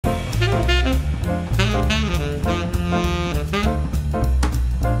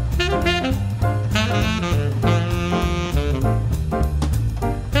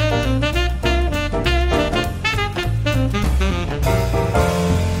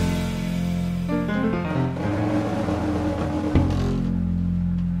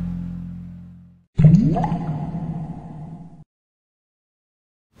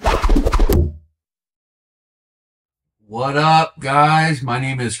What up, guys? My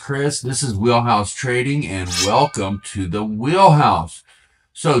name is Chris. This is Wheelhouse Trading, and welcome to the Wheelhouse.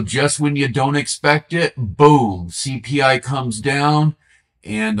 So just when you don't expect it, boom, CPI comes down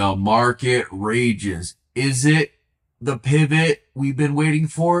and the market rages. Is it the pivot we've been waiting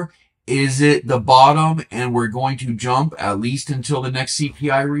for? Is it the bottom and we're going to jump at least until the next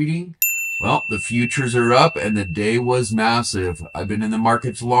CPI reading? Well, the futures are up and the day was massive. I've been in the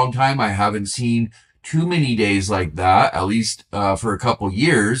markets a long time. I haven't seen too many days like that, at least for a couple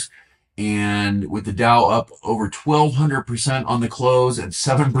years. And with the Dow up over 1,200% on the close and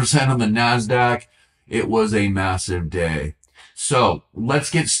 7% on the NASDAQ, it was a massive day. So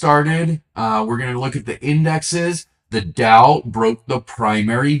let's get started. We're going to look at the indexes. The Dow broke the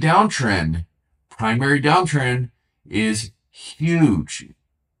primary downtrend. Primary downtrend is huge.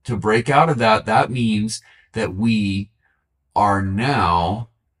 To break out of that, that means that we are now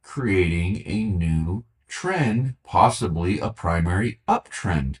creating a new trend, possibly a primary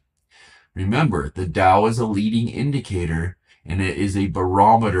uptrend. Remember, the Dow is a leading indicator and it is a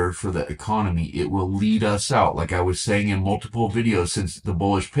barometer for the economy. It will lead us out, like I was saying in multiple videos since the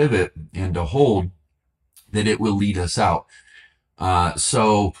bullish pivot and to hold, that it will lead us out.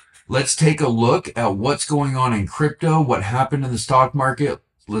 So let's take a look at what's going on in crypto, what happened in the stock market.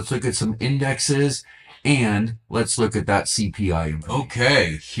 Let's look at some indexes and let's look at that CPI.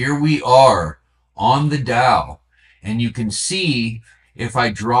 Okay, here we are on the Dow. And you can see if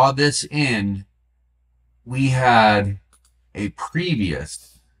I draw this in, we had a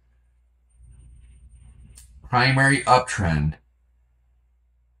previous primary uptrend.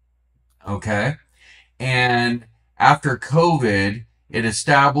 Okay. And after COVID, it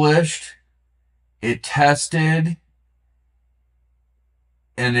established, it tested,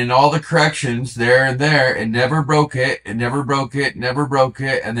 and in all the corrections there and there, it never broke it, it never broke it, never broke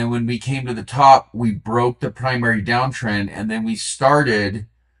it. And then when we came to the top, we broke the primary downtrend. And then we started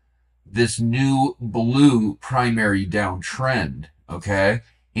this new blue primary downtrend, okay,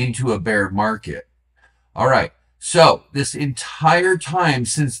 into a bear market. All right. So this entire time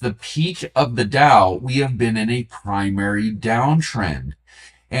since the peak of the Dow, we have been in a primary downtrend.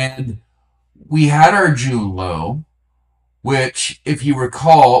 And we had our June low, which, if you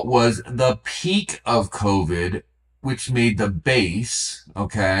recall, was the peak of COVID, which made the base,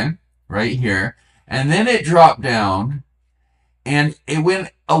 okay, right here. And then it dropped down and it went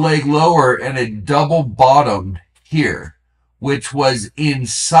a leg lower and it double bottomed here, which was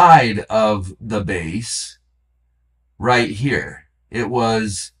inside of the base right here. It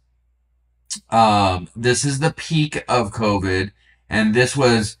was, this is the peak of COVID, and this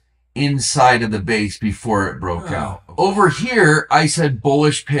was inside of the base before it broke out. Over here, I said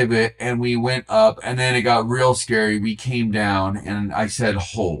bullish pivot and we went up and then it got real scary. We came down and I said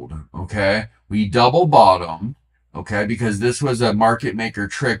hold, okay? We double bottomed, okay? Because this was a market maker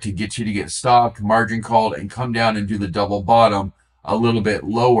trick to get you to get stopped, margin called, and come down and do the double bottom a little bit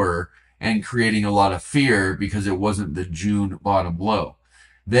lower and creating a lot of fear because it wasn't the June bottom low.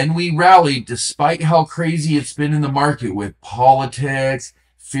 Then we rallied despite how crazy it's been in the market with politics,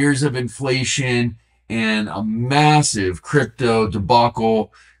 fears of inflation, and a massive crypto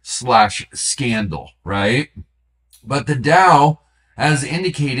debacle / scandal, right? But the Dow, as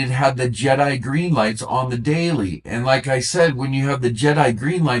indicated, had the Jedi green lights on the daily. And like I said, when you have the Jedi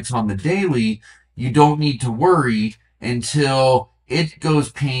green lights on the daily, you don't need to worry until it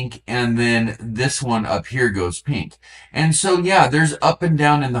goes pink and then this one up here goes pink. And so, yeah, there's up and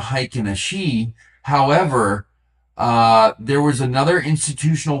down in the hike and a she. However, there was another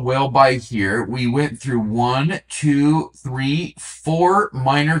institutional whale buy here. We went through 1, 2, 3, 4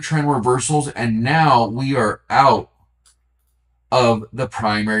 minor trend reversals, and now we are out of the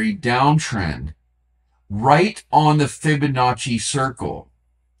primary downtrend, right on the Fibonacci circle.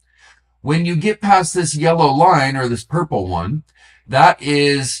 When you get past this yellow line or this purple one, that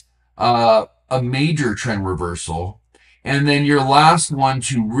is a major trend reversal. And then your last one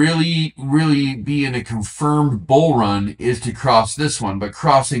to really, really be in a confirmed bull run is to cross this one. But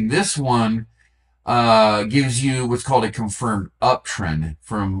crossing this one gives you what's called a confirmed uptrend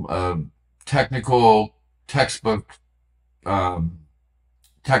from a technical textbook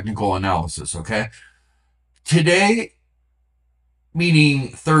technical analysis, okay? Today, meaning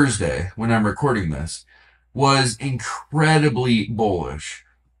Thursday, when I'm recording this, was incredibly bullish.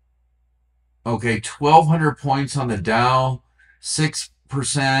 Okay, 1,200 points on the Dow,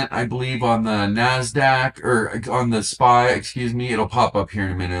 6%, I believe, on the NASDAQ, or on the SPY, excuse me. It'll pop up here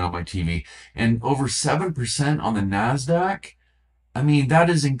in a minute on my TV. And over 7% on the NASDAQ. I mean, that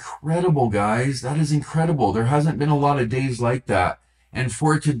is incredible, guys. That is incredible. There hasn't been a lot of days like that. And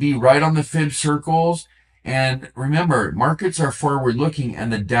for it to be right on the fib circles And remember, markets are forward looking,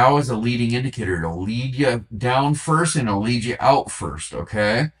 and the Dow is a leading indicator. It'll lead you down first and it'll lead you out first,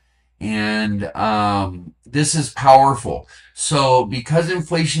 okay? And this is powerful. So because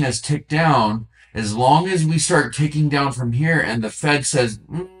inflation has ticked down, as long as we start ticking down from here and the Fed says,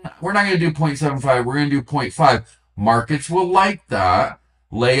 we're not going to do 0.75, we're going to do 0.5, markets will like that.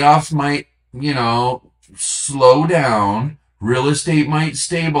 Layoffs might, slow down. Real estate might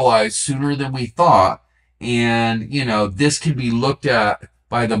stabilize sooner than we thought. And, this could be looked at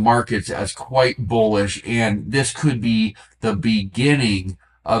by the markets as quite bullish. And this could be the beginning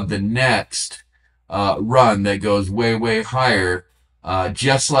of the next run that goes way, way higher.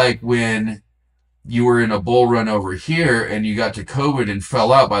 Just like when you were in a bull run over here and you got to COVID and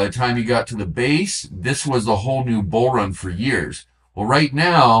fell out. By the time you got to the base, this was a whole new bull run for years. Well, right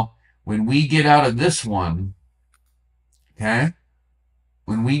now, when we get out of this one, okay,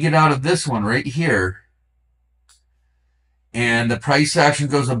 when we get out of this one right here, and the price action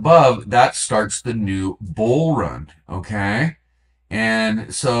goes above, that starts the new bull run, okay?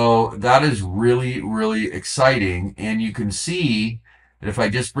 And so that is really, really exciting. And you can see that if I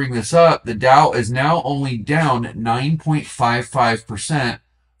just bring this up, the Dow is now only down 9.55%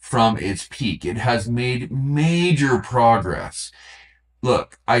 from its peak. It has made major progress.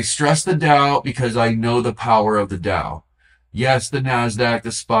 Look, I stress the Dow because I know the power of the Dow. Yes, the NASDAQ,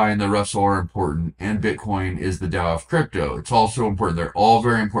 the SPY, and the Russell are important, and Bitcoin is the Dow of crypto. It's also important. They're all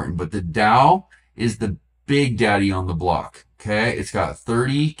very important, but the Dow is the big daddy on the block, okay? It's got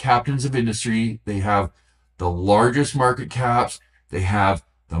 30 captains of industry. They have the largest market caps. They have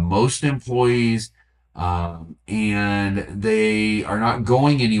the most employees, and they are not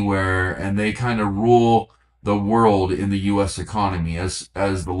going anywhere, and they kind of rule the world in the U.S. economy as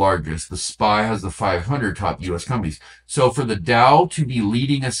the largest. The SPY has the 500 top U.S. companies. So for the Dow to be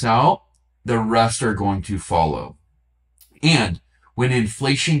leading us out, the rest are going to follow. And when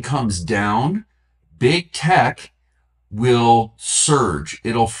inflation comes down, big tech will surge.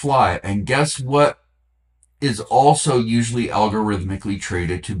 It'll fly. And guess what is also usually algorithmically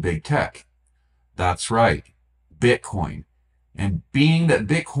traded to big tech? That's right, Bitcoin. And being that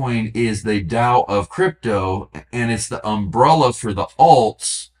Bitcoin is the Dow of crypto and it's the umbrella for the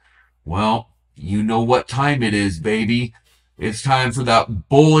alts, well, you know what time it is, baby. It's time for that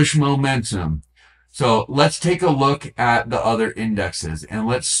bullish momentum. So let's take a look at the other indexes, and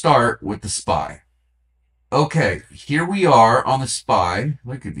let's start with the SPY. Okay, here we are on the SPY.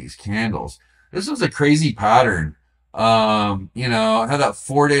 Look at these candles. This was a crazy pattern. Had that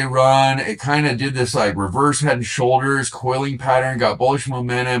 4-day run. It kind of did this like reverse head and shoulders coiling pattern, got bullish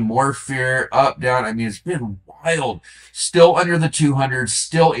momentum, more fear, up, down. I mean, it's been wild. Still under the 200,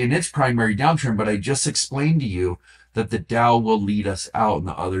 still in its primary downtrend, but I just explained to you that the Dow will lead us out and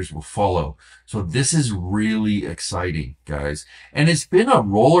the others will follow. So this is really exciting, guys. And it's been a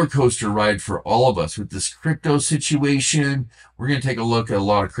roller coaster ride for all of us with this crypto situation. We're going to take a look at a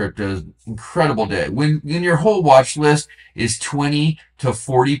lot of cryptos. Incredible day. When your whole watch list is 20 to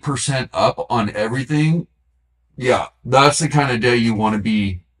 40% up on everything, yeah, that's the kind of day you want to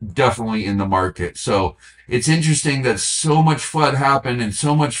be definitely in the market. So it's interesting that so much FUD happened and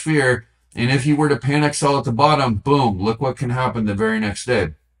so much fear. And if you were to panic sell at the bottom, boom, look what can happen the very next day.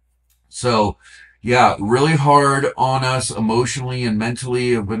 So yeah, really hard on us emotionally and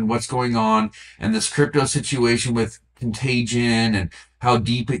mentally of what's going on, and this crypto situation with Contagion and how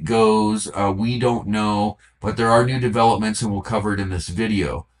deep it goes. We don't know, but there are new developments and we'll cover it in this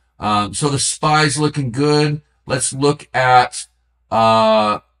video. So the SPY's looking good. Let's look at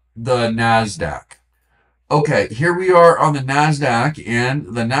the NASDAQ. Okay, here we are on the NASDAQ,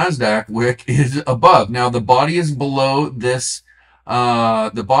 and the NASDAQ wick is above. Now, the body is below this,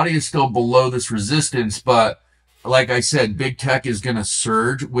 the body is still below this resistance, but like I said, big tech is going to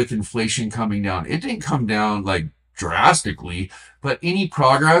surge with inflation coming down. It didn't come down like drastically, but any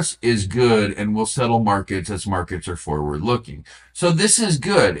progress is good and will settle markets as markets are forward looking. So this is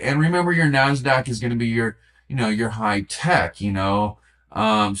good. And remember, your NASDAQ is going to be your, your high tech,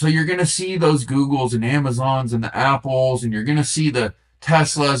 so you're going to see those Googles and Amazons and the Apples, and you're going to see the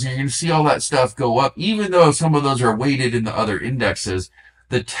Teslas, and you're going to see all that stuff go up, even though some of those are weighted in the other indexes.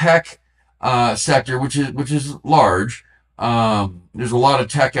 The tech sector, which is large, there's a lot of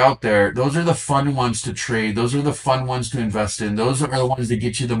tech out there. Those are the fun ones to trade. Those are the fun ones to invest in. Those are the ones that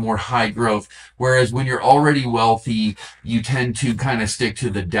get you the more high growth. Whereas when you're already wealthy, you tend to kind of stick to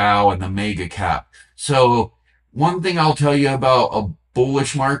the Dow and the mega cap. So one thing I'll tell you about a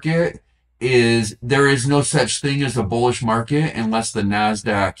bullish market is there is no such thing as a bullish market unless the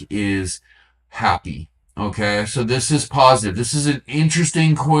NASDAQ is happy. Okay, so this is positive. This is an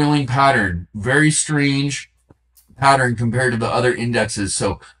interesting coiling pattern. Very strange pattern compared to the other indexes.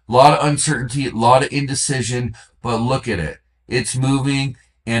 So a lot of uncertainty, a lot of indecision, but look at it. It's moving,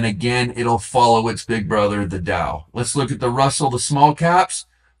 and again, it'll follow its big brother, the Dow. Let's look at the Russell, the small caps.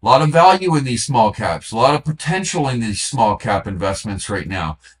 A lot of value in these small caps, a lot of potential in these small cap investments right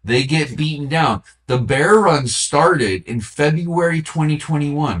now. They get beaten down. The bear run started in February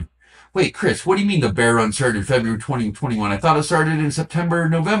 2021. Wait, Chris, what do you mean the bear run started in February 2021? I thought it started in September,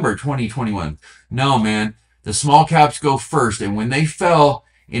 November 2021. No, man. The small caps go first, and when they fell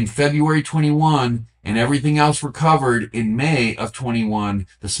in February 21 and everything else recovered in May of 21,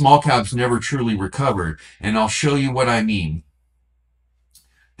 the small caps never truly recovered. And I'll show you what I mean.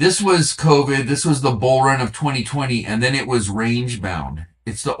 This was COVID. This was the bull run of 2020, and then it was range bound.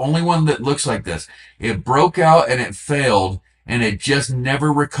 It's the only one that looks like this. It broke out and it failed, and it just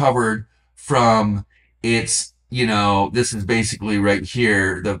never recovered from its, this is basically right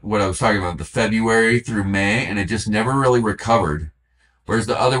here, what I was talking about, the February through May, and it just never really recovered, whereas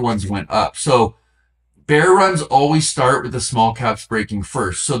the other ones went up. So bear runs always start with the small caps breaking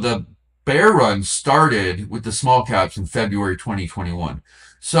first. So the bear run started with the small caps in February 2021.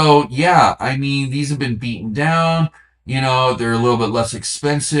 So yeah, I mean, these have been beaten down. They're a little bit less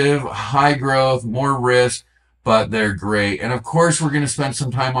expensive, high growth, more risk, but they're great. And of course, we're going to spend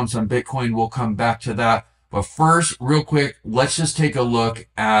some time on some Bitcoin. We'll come back to that. But first, real quick, let's just take a look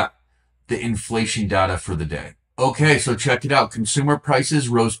at the inflation data for the day. Okay, so check it out. Consumer prices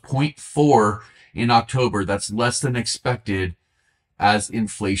rose 0.4 in October. That's less than expected as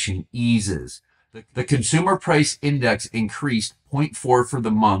inflation eases. The consumer price index increased 0.4 for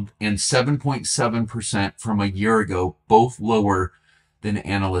the month and 7.7% from a year ago, both lower than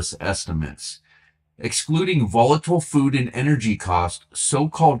analysts' estimates. Excluding volatile food and energy costs,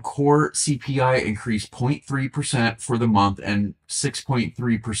 so-called core CPI increased 0.3% for the month and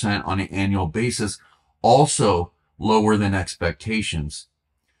 6.3% on an annual basis, also lower than expectations.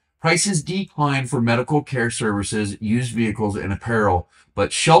 Prices declined for medical care services, used vehicles, and apparel,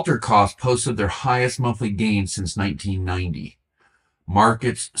 but shelter costs posted their highest monthly gain since 1990.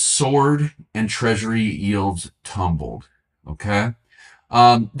 Markets soared and treasury yields tumbled. Okay?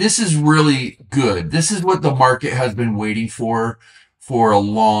 This is really good. This is what the market has been waiting for a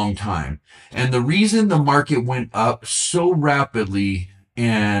long time. And the reason the market went up so rapidly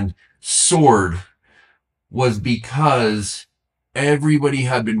and soared was because everybody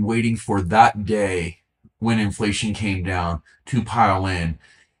had been waiting for that day when inflation came down to pile in,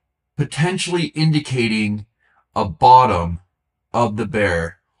 potentially indicating a bottom of the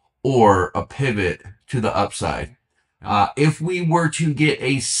bear or a pivot to the upside. If we were to get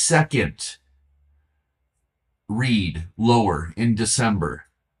a second read lower in December,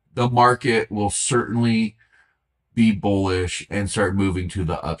 the market will certainly be bullish and start moving to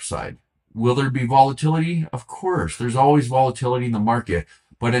the upside. Will there be volatility? Of course. There's always volatility in the market.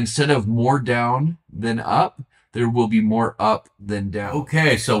 But instead of more down than up, there will be more up than down.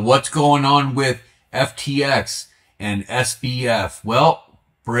 Okay, so what's going on with FTX and SBF? Well,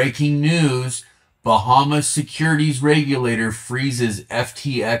 breaking news. Bahamas securities regulator freezes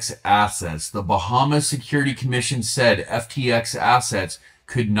FTX assets. The Bahamas Security Commission said FTX assets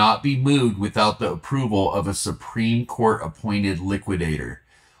could not be moved without the approval of a Supreme Court appointed liquidator.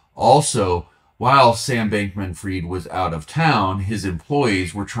 Also, while Sam Bankman-Fried was out of town, his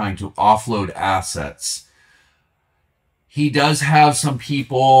employees were trying to offload assets. He does have some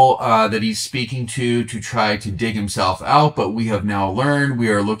people that he's speaking to try to dig himself out, but we have now learned we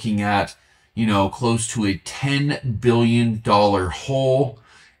are looking at close to a $10 billion hole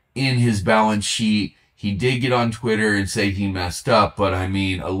in his balance sheet. He did get on Twitter and say he messed up, but I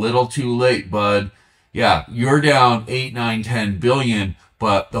mean, a little too late, bud. Yeah, you're down 8, 9, 10 billion,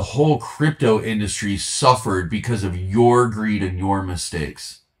 but the whole crypto industry suffered because of your greed and your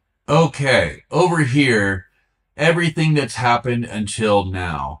mistakes. Okay, over here, everything that's happened until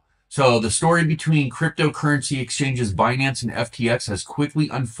now. So the story between cryptocurrency exchanges Binance and FTX has quickly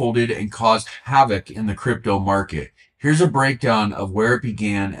unfolded and caused havoc in the crypto market. Here's a breakdown of where it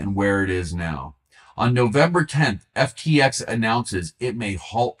began and where it is now. On November 10th, FTX announces it may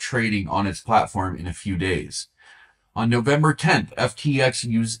halt trading on its platform in a few days. On November 10th,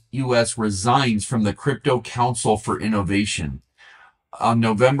 FTX US resigns from the Crypto Council for Innovation. On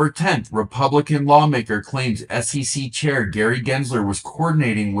November 10th, Republican lawmaker claims SEC Chair Gary Gensler was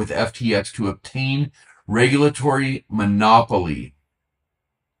coordinating with FTX to obtain regulatory monopoly.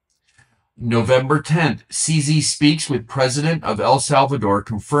 November 10th, CZ speaks with President of El Salvador,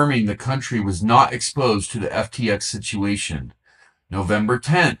 confirming the country was not exposed to the FTX situation. November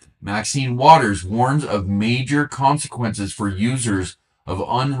 10th, Maxine Waters warns of major consequences for users of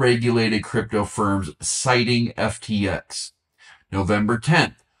unregulated crypto firms, citing FTX. November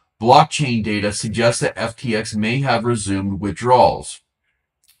 10th, blockchain data suggests that FTX may have resumed withdrawals.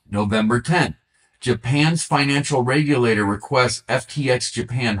 November 10th, Japan's financial regulator requests FTX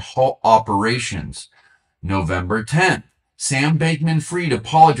Japan halt operations. November 10th, Sam Bankman-Fried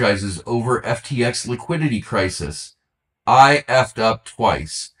apologizes over FTX liquidity crisis. I effed up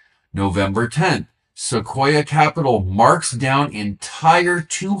twice. November 10th, Sequoia Capital marks down entire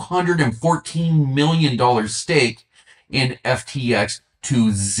 $214 million stake in FTX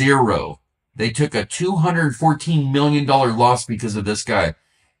to zero. They took a $214 million loss because of this guy.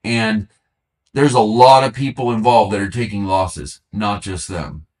 And there's a lot of people involved that are taking losses, not just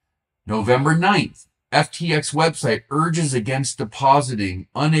them. November 9th, FTX website urges against depositing,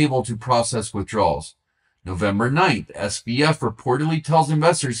 unable to process withdrawals. November 9th, SBF reportedly tells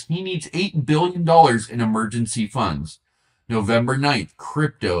investors he needs $8 billion in emergency funds. November 9th,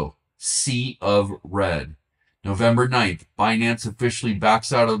 crypto, sea of red. November 9th, Binance officially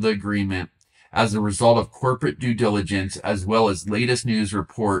backs out of the agreement as a result of corporate due diligence, as well as latest news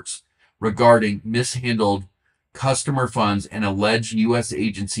reports regarding mishandled customer funds and alleged U.S.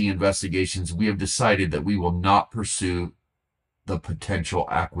 agency investigations. We have decided that we will not pursue the potential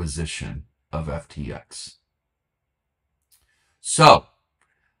acquisition of FTX. So,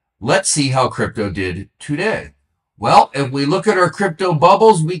 let's see how crypto did today. Well, if we look at our crypto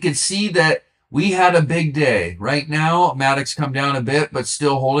bubbles, we can see that we had a big day. Right now, Matic's come down a bit, but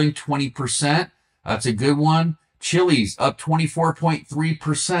still holding 20%. That's a good one. Chili's up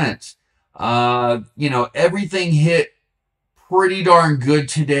 24.3%. Everything hit pretty darn good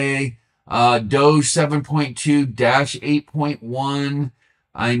today. Doge 7.2, Dash 8.1.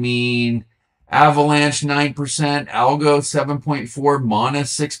 I mean, Avalanche 9%, Algo 7.4, Mana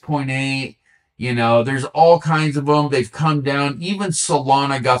 6.8. There's all kinds of them. They've come down. Even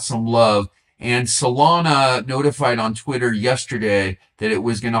Solana got some love. And Solana notified on Twitter yesterday that it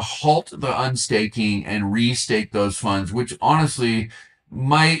was going to halt the unstaking and restake those funds, which honestly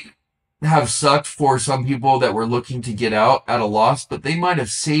might have sucked for some people that were looking to get out at a loss, but they might have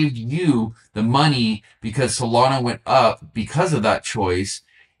saved you the money because Solana went up because of that choice.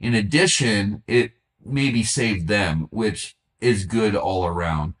 In addition, it maybe saved them, which is good all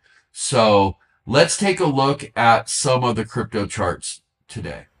around. So let's take a look at some of the crypto charts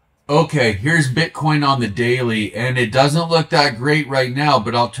today. Okay, here's Bitcoin on the daily, and it doesn't look that great right now,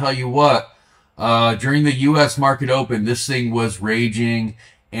 but I'll tell you what, during the U.S. market open, this thing was raging,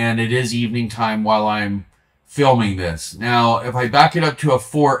 and it is evening time while I'm filming this. Now, if I back it up to a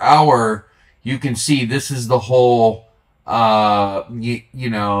 4-hour, you can see this is the whole,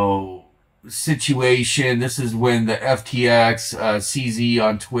 situation. This is when the FTX, CZ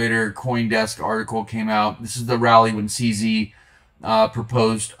on Twitter, CoinDesk article came out. This is the rally when CZ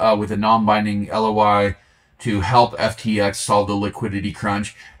proposed with a non-binding LOI to help FTX solve the liquidity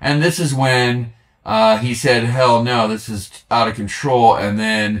crunch. And this is when he said, hell no, this is out of control. And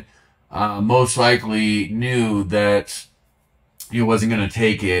then most likely knew that he wasn't going to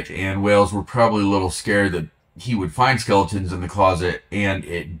take it. And whales were probably a little scared that he would find skeletons in the closet, and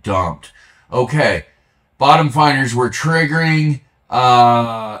it dumped. Okay, bottom finders were triggering.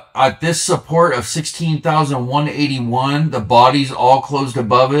 At this support of 16,181, the bodies all closed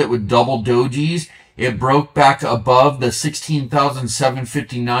above it with double dojis. It broke back above the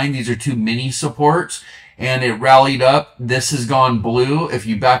 16,759. These are two mini supports, and it rallied up. This has gone blue. If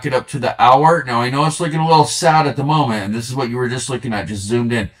you back it up to the hour, now I know it's looking a little sad at the moment, and this is what you were just looking at, just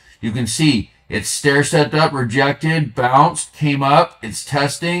zoomed in. You can see it's stair-stepped up, rejected, bounced, came up, it's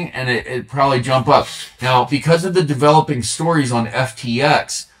testing, and it probably jump up. Now, because of the developing stories on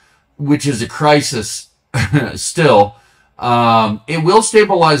FTX, which is a crisis still, it will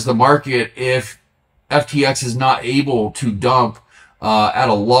stabilize the market if FTX is not able to dump at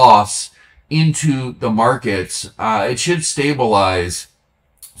a loss into the markets. It should stabilize,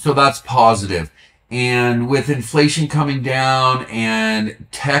 so that's positive. And with inflation coming down, and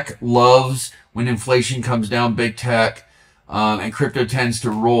tech loves when inflation comes down, big tech, and crypto tends to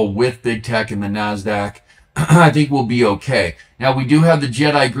roll with big tech in the NASDAQ, I think we'll be okay. Now, we do have the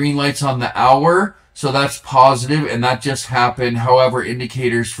Jedi green lights on the hour, so that's positive, and that just happened. However,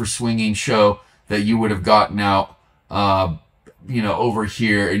 indicators for swinging show that you would have gotten out, over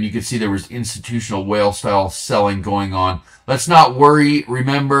here, and you can see there was institutional whale style selling going on. Let's not worry.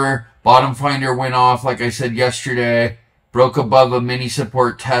 Remember, bottom finder went off, like I said yesterday, broke above a mini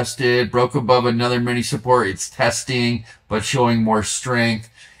support, tested, broke above another mini support. It's testing, but showing more strength.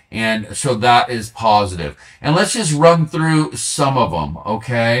 And so that is positive. And let's just run through some of them,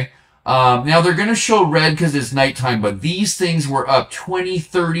 okay? Now they're going to show red because it's nighttime, but these things were up 20,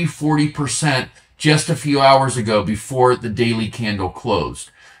 30, 40% just a few hours ago before the daily candle closed.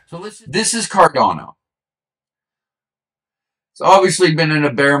 So this is Cardano. It's obviously been in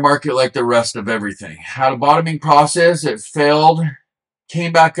a bear market like the rest of everything. Had a bottoming process, it failed,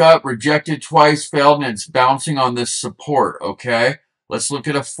 came back up, rejected twice, failed, and it's bouncing on this support, okay? Let's look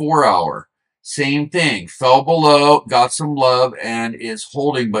at a 4-hour. Same thing, fell below, got some love, and is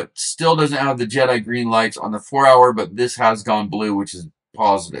holding, but still doesn't have the Jedi green lights on the 4-hour, but this has gone blue, which is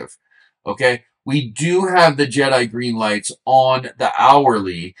positive, okay? We do have the Jedi green lights on the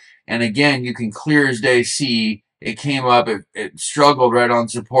hourly, and again, you can clear as day see it came up, it struggled right on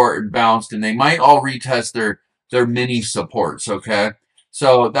support and bounced, and they might all retest their mini supports, okay?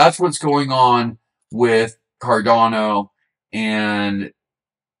 So that's what's going on with Cardano, and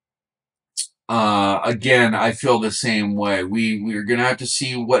again, I feel the same way. We're going to have to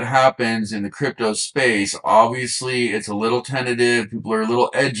see what happens in the crypto space. Obviously, it's a little tentative. People are a little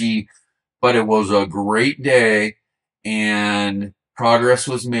edgy, but it was a great day and progress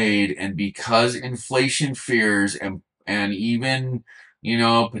was made. And because inflation fears and even, you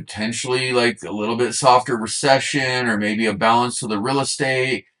know, potentially like a little bit softer recession or maybe a balance to the real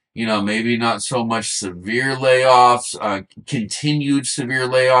estate, you know, maybe not so much severe layoffs, continued severe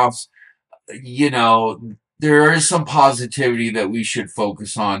layoffs, you know, there is some positivity that we should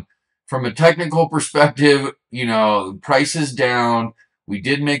focus on. From a technical perspective, you know, price is down. We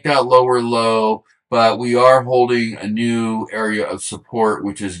did make that lower low, but we are holding a new area of support,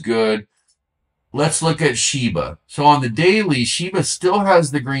 which is good. Let's look at Shiba. So on the daily, Shiba still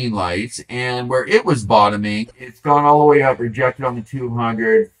has the green lights, and where it was bottoming, it's gone all the way up, rejected on the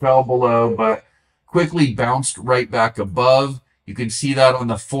 200, fell below, but quickly bounced right back above. You can see that on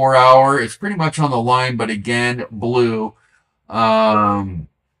the 4-hour. It's pretty much on the line, but again, blue. And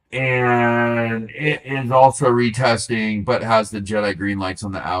it is also retesting, but has the Jedi green lights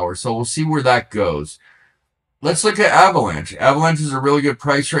on the hour. So we'll see where that goes. Let's look at Avalanche. Avalanche is a really good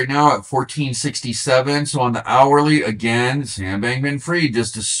price right now at $14.67. So on the hourly, again, Sam Bankman-Fried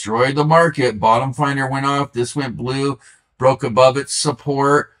just destroyed the market. Bottom finder went off. This went blue, broke above its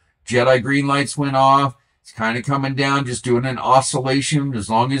support. Jedi green lights went off. It's kind of coming down, just doing an oscillation. As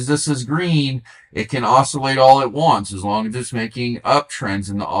long as this is green, it can oscillate all at once, as long as it's making uptrends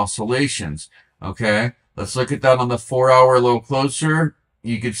in the oscillations. Okay, let's look at that on the 4-hour a little closer.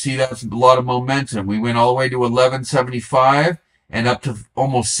 You can see that's a lot of momentum. We went all the way to $11.75 and up to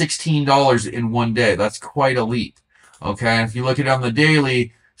almost $16 in one day. That's quite elite. Okay, if you look at it on the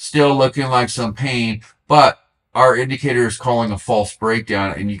daily, still looking like some pain, but our indicator is calling a false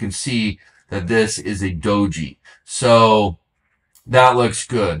breakdown, and you can see that this is a doji. So that looks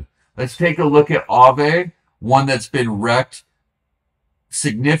good. Let's take a look at Aave, one that's been wrecked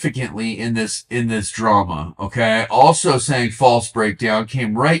significantly in this drama. Okay, also saying false breakdown,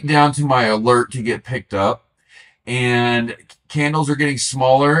 came right down to my alert to get picked up, and candles are getting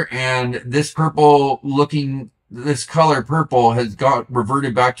smaller, and this purple looking, this color purple has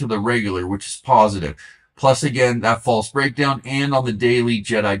reverted back to the regular, which is positive. Plus again, that false breakdown, and on the daily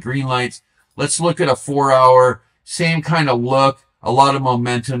Jedi green lights. Let's look at a 4-hour, same kind of look, a lot of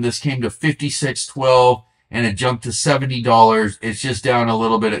momentum. This came to $56.12 and it jumped to $70. It's just down a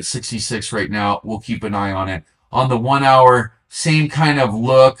little bit at 66 right now. We'll keep an eye on it. On the 1-hour, same kind of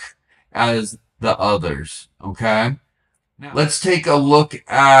look as the others, okay? Now, let's take a look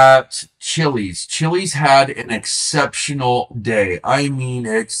at Chili's. Chili's had an exceptional day. I mean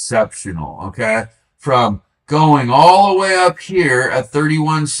exceptional, okay? From going all the way up here at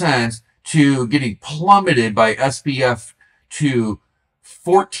 31 cents to getting plummeted by SBF to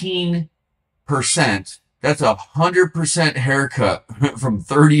 14%. That's a 100% haircut from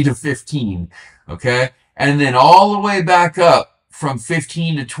 30 to 15. Okay. And then all the way back up from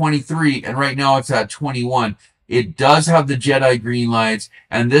 15 to 23. And right now it's at 21. It does have the Jedi green lights,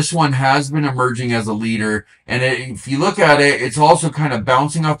 and this one has been emerging as a leader. And if you look at it, it's also kind of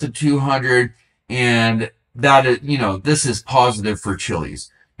bouncing off the 200, and that is, you know, this is positive for Chili's.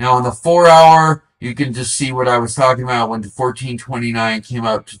 Now on the 4-hour, you can just see what I was talking about. Went to 14.29, came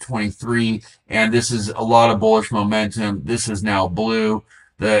up to 23, and this is a lot of bullish momentum. This is now blue.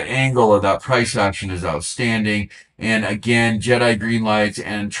 The angle of that price action is outstanding. And again, Jedi green lights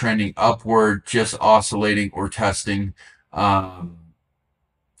and trending upward, just oscillating or testing,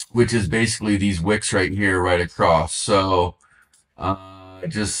 which is basically these wicks right here, right across. So,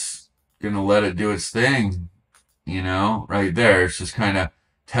 just gonna let it do its thing, you know, right there. It's just kind of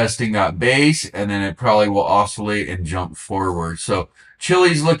testing that base, and then it probably will oscillate and jump forward. So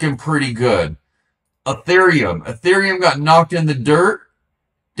Chili's looking pretty good. Ethereum got knocked in the dirt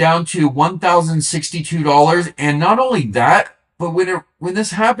down to $1,062. And not only that, but when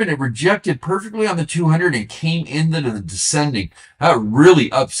this happened, it rejected perfectly on the 200 and came into the descending. That really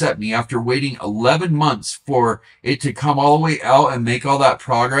upset me after waiting 11 months for it to come all the way out and make all that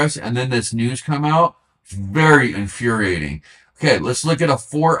progress. And then this news come out. Very infuriating. Okay, let's look at a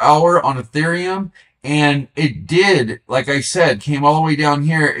 4-hour on Ethereum. And it did, like I said, came all the way down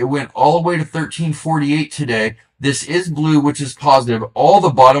here. It went all the way to 1348 today. This is blue, which is positive. All the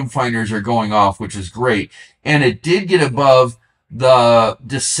bottom finders are going off, which is great. And it did get above the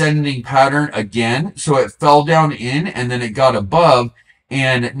descending pattern again. So it fell down in, and then it got above.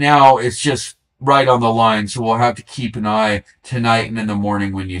 And now it's just right on the line. So we'll have to keep an eye tonight and in the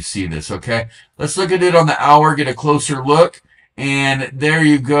morning when you see this, okay? Let's look at it on the hour, get a closer look. And there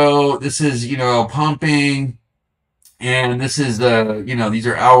you go. This is, pumping. And this is the, these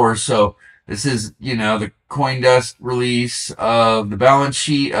are hours. So this is, the CoinDesk release of the balance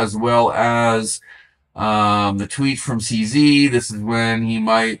sheet, as well as the tweet from CZ. This is when he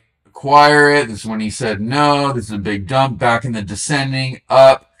might acquire it. This is when he said no. This is a big dump back in the descending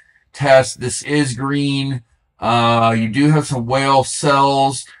up test. This is green. You do have some whale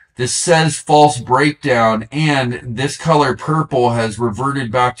cells. This says false breakdown, and this color purple has reverted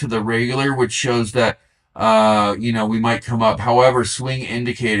back to the regular, which shows that, we might come up. However, swing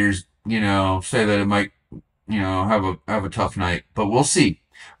indicators, say that it might, have a tough night, but we'll see.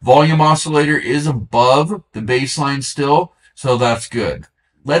 Volume oscillator is above the baseline still, so that's good.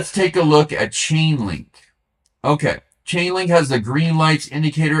 Let's take a look at Chainlink. Okay. Chainlink has the green lights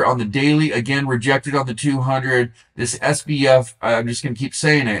indicator on the daily, again, rejected on the 200. This SBF, I'm just going to keep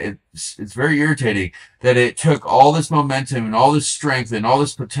saying it. It's very irritating that it took all this momentum and all this strength and all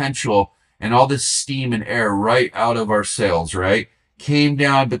this potential and all this steam and air right out of our sails, right? Came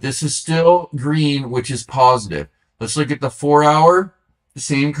down, but this is still green, which is positive. Let's look at the 4-hour.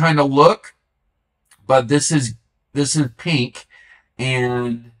 Same kind of look, but this is pink,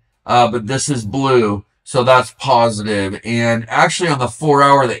 and but this is blue. So that's positive. And actually on the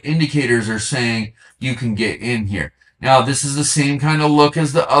 4-hour, the indicators are saying you can get in here. Now, this is the same kind of look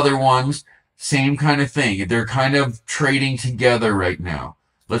as the other ones. Same kind of thing. They're kind of trading together right now.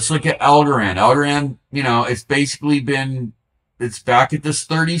 Let's look at Algorand. Algorand, it's basically it's back at this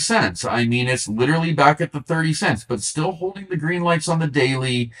 30 cents. I mean, it's literally back at the 30 cents, but still holding the green lights on the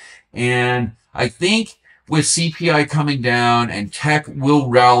daily. And I think with CPI coming down and tech will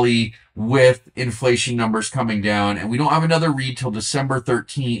rally with inflation numbers coming down, and we don't have another read till December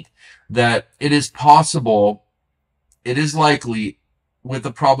 13th, that it is possible, it is likely, with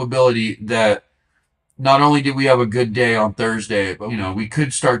the probability that not only did we have a good day on Thursday, but, we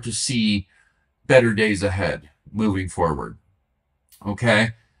could start to see better days ahead moving forward. Okay?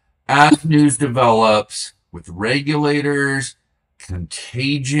 As news develops with regulators,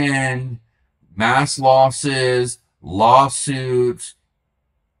 contagion, mass losses, lawsuits,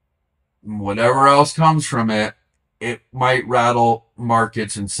 whatever else comes from it, it might rattle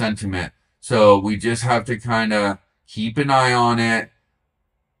markets and sentiment. So we just have to kind of keep an eye on it.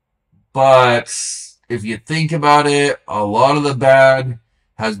 But if you think about it, a lot of the bad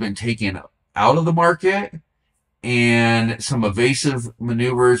has been taken out of the market, and some evasive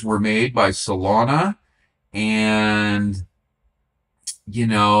maneuvers were made by Solana. And,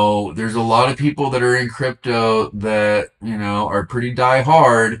 there's a lot of people that are in crypto that, are pretty die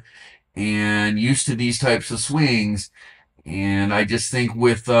hard and used to these types of swings. And I just think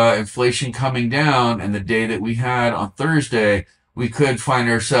with inflation coming down and the day that we had on Thursday, we could find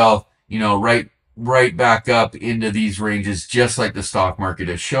ourselves, right back up into these ranges, just like the stock market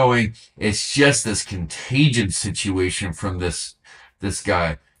is showing. It's just this contagion situation from this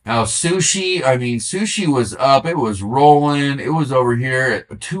guy. Now, sushi was up. It was rolling. It was over here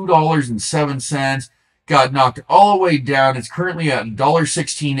at $2.07. Got knocked all the way down. It's currently at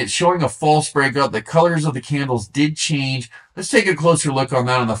 $1.16. It's showing a false breakout. The colors of the candles did change. Let's take a closer look on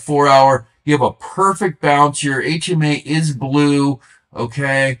that on the 4-hour. You have a perfect bounce. Your HMA is blue.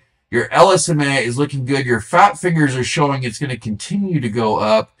 Okay. Your LSMA is looking good. Your fat fingers are showing it's going to continue to go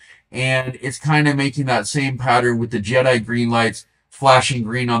up. And it's kind of making that same pattern with the Jedi green lights flashing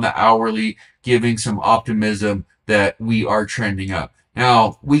green on the hourly, giving some optimism that we are trending up.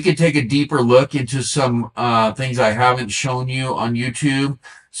 Now, we could take a deeper look into some things I haven't shown you on YouTube.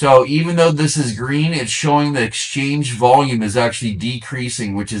 So even though this is green, it's showing the exchange volume is actually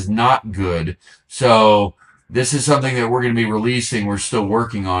decreasing, which is not good. So this is something that we're going to be releasing. We're still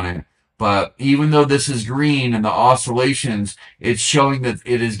working on it. But even though this is green and the oscillations, it's showing that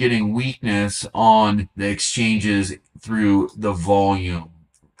it is getting weakness on the exchanges through the volume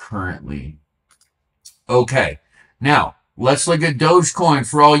currently. Okay, now let's look at Dogecoin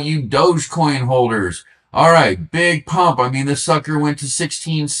for all you Dogecoin holders. All right, big pump. I mean, this sucker went to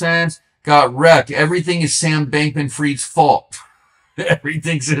 16 cents, got wrecked. Everything is Sam Bankman-Fried's fault.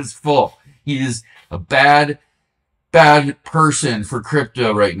 Everything's his fault. He is a bad person for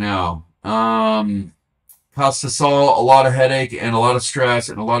crypto right now. Cost us all a lot of headache and a lot of stress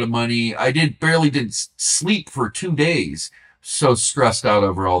and a lot of money. I barely did sleep for 2 days. So stressed out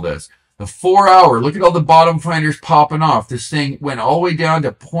over all this. The 4 hour, look at all the bottom finders popping off. This thing went all the way down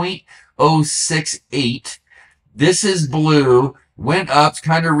to 0.068. This is blue. Went up,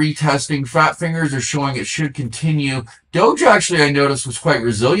 kind of retesting. Fat fingers are showing it should continue. Doge actually, I noticed, was quite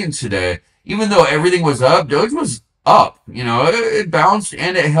resilient today. Even though everything was up, Doge was up. You know, it bounced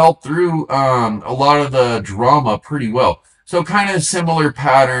and it held through a lot of the drama pretty well. So kind of similar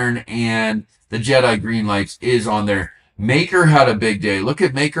pattern, and the Jedi green lights is on there. Maker had a big day. Look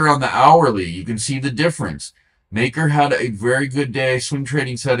at Maker on the hourly. You can see the difference. Maker had a very good day. Swing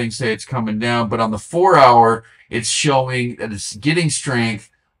trading settings say it's coming down, but on the 4 hour, it's showing that it's getting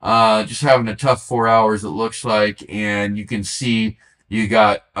strength. Just having a tough 4 hours, it looks like, and you can see you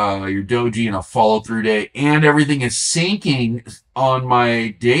got your doji in a follow-through day, and everything is sinking on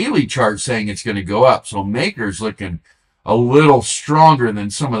my daily chart saying it's going to go up. So Maker's looking a little stronger than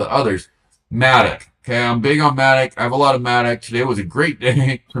some of the others. Matic. Okay, I'm big on Matic. I have a lot of Matic. Today was a great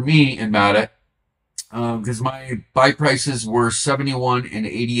day for me in Matic because my buy prices were 71 and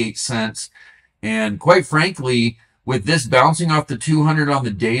 88 cents. And quite frankly, with this bouncing off the 200 on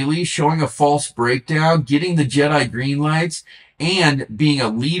the daily, showing a false breakdown, getting the Jedi green lights, and being a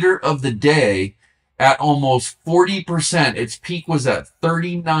leader of the day at almost 40%. Its peak was at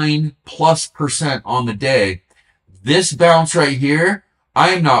 39+% on the day. This bounce right here, I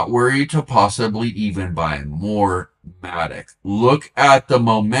am not worried to possibly even buy more Matic. Look at the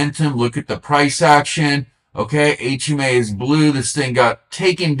momentum. Look at the price action. Okay, HMA is blue. This thing got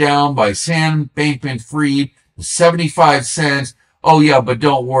taken down by Sam Bankman-Fried, 75 cents. Oh, yeah, but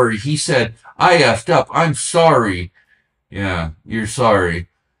don't worry. He said, I effed up. I'm sorry. Yeah, you're sorry.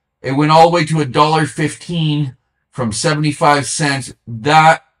 It went all the way to $1.15 from 75 cents.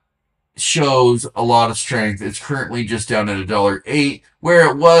 That shows a lot of strength. It's currently just down at $1.08, where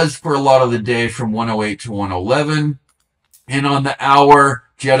it was for a lot of the day from 108 to 111. And on the hour,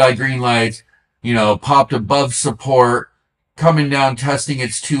 Jedi green lights, you know, popped above support, coming down, testing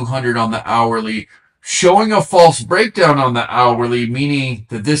its 200 on the hourly, showing a false breakdown on the hourly, meaning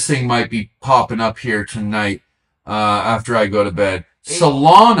that this thing might be popping up here tonight after I go to bed.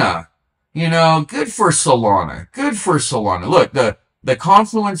 Solana, you know, good for Solana. Good for Solana. Look, the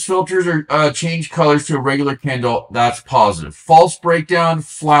confluence filters are changed colors to a regular candle. That's positive. False breakdown,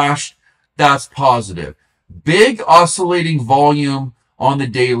 flash, that's positive. Big oscillating volume on the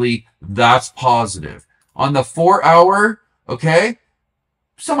daily, that's positive. On the 4 hour, okay,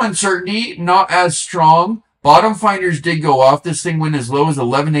 some uncertainty, not as strong. Bottom finders did go off. This thing went as low as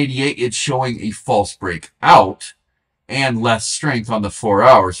 1188. It's showing a false breakout and less strength on the 4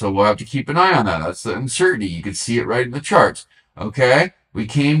 hour. So we'll have to keep an eye on that. That's the uncertainty. You can see it right in the charts. Okay, we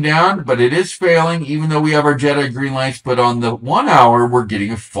came down, but it is failing, even though we have our Jedi green lights. But on the 1 hour, we're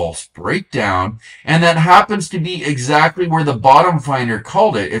getting a false breakdown. And that happens to be exactly where the bottom finder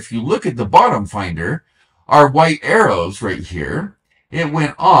called it. If you look at the bottom finder, our white arrows right here, it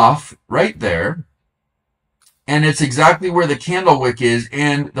went off right there. And it's exactly where the candle wick is,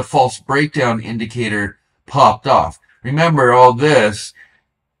 and the false breakdown indicator popped off. Remember, all this,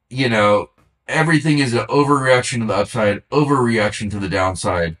 you know, everything is an overreaction to the upside, overreaction to the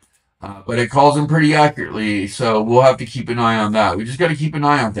downside. But it calls them pretty accurately, so we'll have to keep an eye on that. We just got to keep an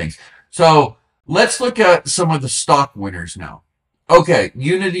eye on things. So let's look at some of the stock winners now. Okay,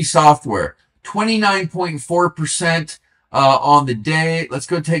 Unity Software, 29.4% on the day. Let's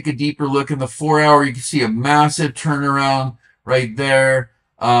go take a deeper look in the 4 hour. You can see a massive turnaround right there.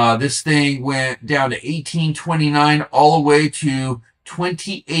 This thing went down to 1829 all the way to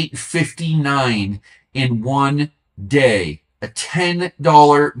 28.59 in 1 day. A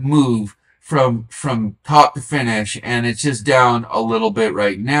 $10 move from top to finish, and it's just down a little bit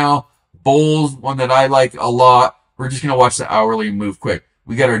right now. Bulls, one that I like a lot. We're just going to watch the hourly move quick.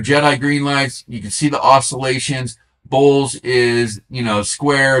 We got our Jedi green lights. You can see the oscillations. Bulls is, you know,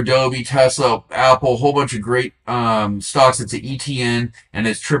 Square, Adobe, Tesla, Apple, a whole bunch of great stocks. It's an ETN, and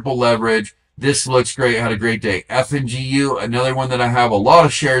it's triple leverage. This looks great. Had a great day. FNGU, another one that I have a lot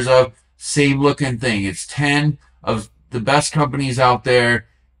of shares of. Same looking thing. It's 10 of the best companies out there.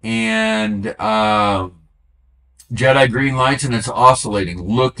 and Jedi green lights, and it's oscillating,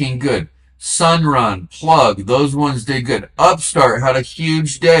 looking good. Sunrun, Plug, those ones did good. Upstart had a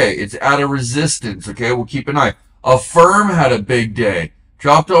huge day. It's at a resistance, okay? We'll keep an eye. Affirm had a big day.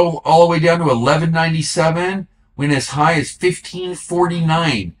 Dropped all the way down to 11.97, went as high as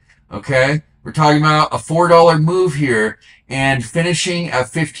 15.49, okay? We're talking about a $4 move here, and finishing at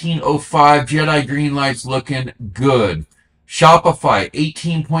 15.05. Jedi green lights looking good. Shopify,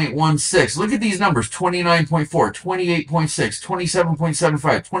 18.16. Look at these numbers, 29.4, 28.6,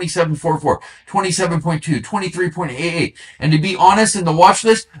 27.75, 27.44, 27.2, 23.88. And to be honest, in the watch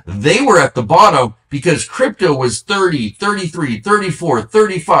list, they were at the bottom because crypto was 30, 33, 34,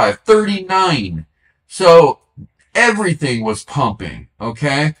 35, 39. So everything was pumping,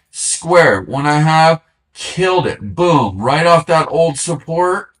 okay? Square, 1.5, killed it. Boom, right off that old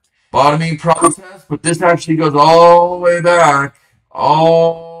support. Bottoming process, but this actually goes all the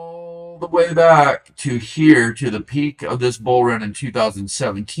way back to here, to the peak of this bull run in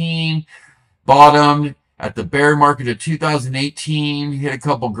 2017. Bottomed at the bear market of 2018, hit a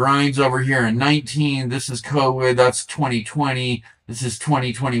couple grinds over here in 19. This is COVID, that's 2020. This is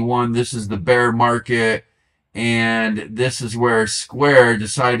 2021. This is the bear market. And this is where Square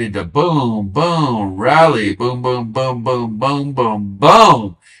decided to boom, boom, rally, boom, boom, boom, boom, boom, boom,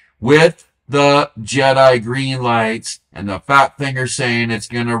 boom, with the Jedi green lights and the fat finger saying it's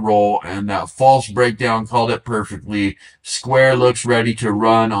going to roll, and that false breakdown called it perfectly. Square looks ready to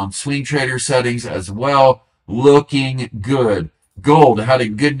run on swing trader settings as well, looking good. Gold had a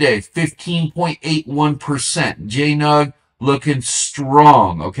good day, 15.81%. JNUG looking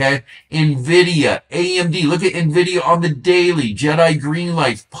strong, okay? NVIDIA, AMD, look at NVIDIA on the daily. Jedi green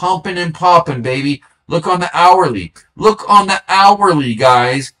lights pumping and popping, baby. Look on the hourly. Look on the hourly,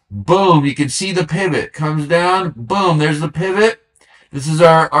 guys. Boom, you can see the pivot. Comes down, boom, there's the pivot. This is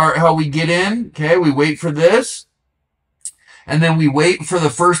our how we get in, okay? We wait for this. And then we wait for the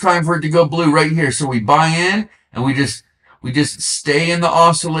first time for it to go blue right here. So we buy in, and we just stay in the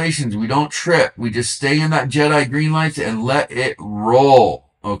oscillations. We don't trip. We just stay in that Jedi green lights and let it roll,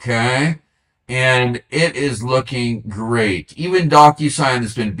 okay? And it is looking great. Even DocuSign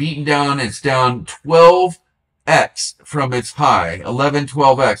has been beaten down. It's down 12x from its high,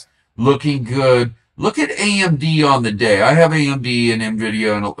 12x, looking good. Look at AMD on the day. I have AMD and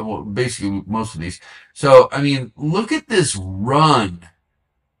NVIDIA and basically most of these. So, I mean, look at this run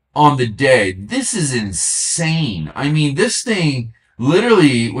on the day. This is insane. I mean, this thing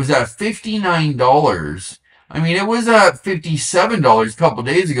literally was at $59. I mean, it was at $57 a couple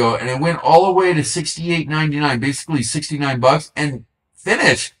days ago, and it went all the way to $68.99, basically 69 bucks, and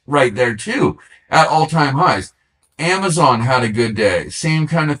finished right there too at all-time highs. Amazon had a good day, same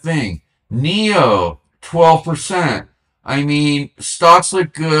kind of thing. NEO, 12%. I mean, stocks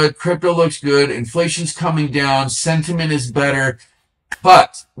look good, crypto looks good, inflation's coming down, sentiment is better,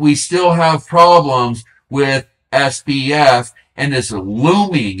 but we still have problems with SBF and this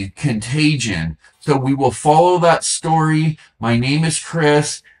looming contagion. So we will follow that story. My name is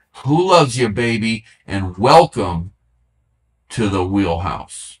Chris. Who loves you, baby? And welcome to the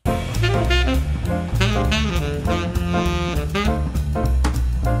wheelhouse.